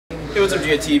Hey, what's up,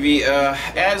 GITV?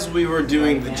 As we were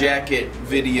doing the jacket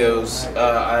videos,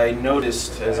 I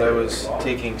noticed as I was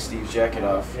taking Steve's jacket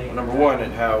off, number one,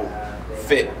 at how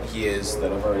fit he is,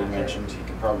 that I've already mentioned. He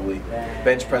can probably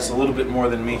bench press a little bit more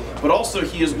than me, but also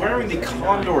he is wearing the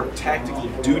Condor tactical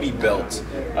duty belt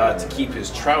to keep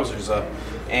his trousers up.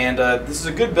 And this is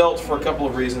a good belt for a couple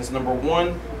of reasons. Number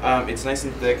one, it's nice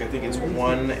and thick. I think it's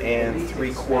 1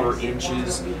 3/4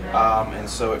 inches, and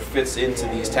so it fits into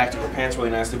these tactical pants really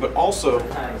nicely. But also,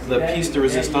 the piece de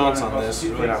resistance on this,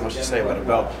 there's really not much to say about a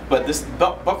belt, but this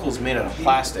belt buckle is made out of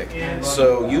plastic,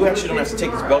 so you actually don't have to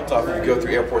take this belt off if you go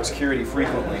through airport security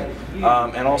frequently.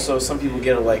 And also, some people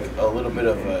get a little bit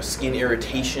of skin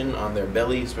irritation on their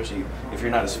belly, especially if you're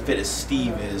not as fit as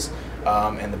Steve is.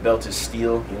 And the belt is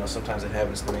steel. You know, sometimes it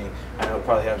happens to me. I know it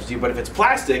probably happens to you. But if it's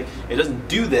plastic, it doesn't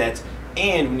do that.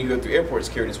 And when you go through airport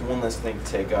security, it's one less thing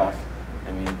to take off.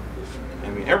 I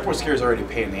mean, airport security is already a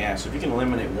pain in the ass. So if you can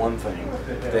eliminate one thing,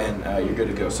 then you're good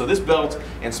to go. So this belt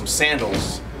and some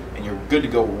sandals, and you're good to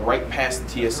go right past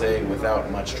the TSA without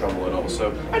much trouble at all.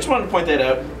 So I just wanted to point that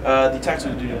out. The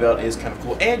tactical duty belt is kind of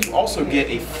cool, and you also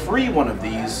get a free one of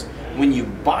these when you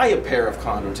buy a pair of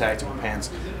Condor tactical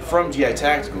pants from GI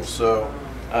Tactical. So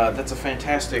that's a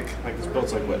fantastic, like this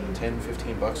belt's like what, 10,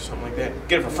 15 bucks or something like that.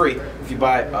 Get it for free if you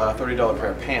buy a $30 pair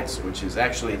of pants, which is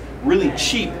actually really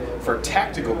cheap for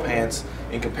tactical pants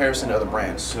in comparison to other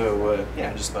brands. So yeah,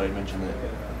 I just thought I'd mention that.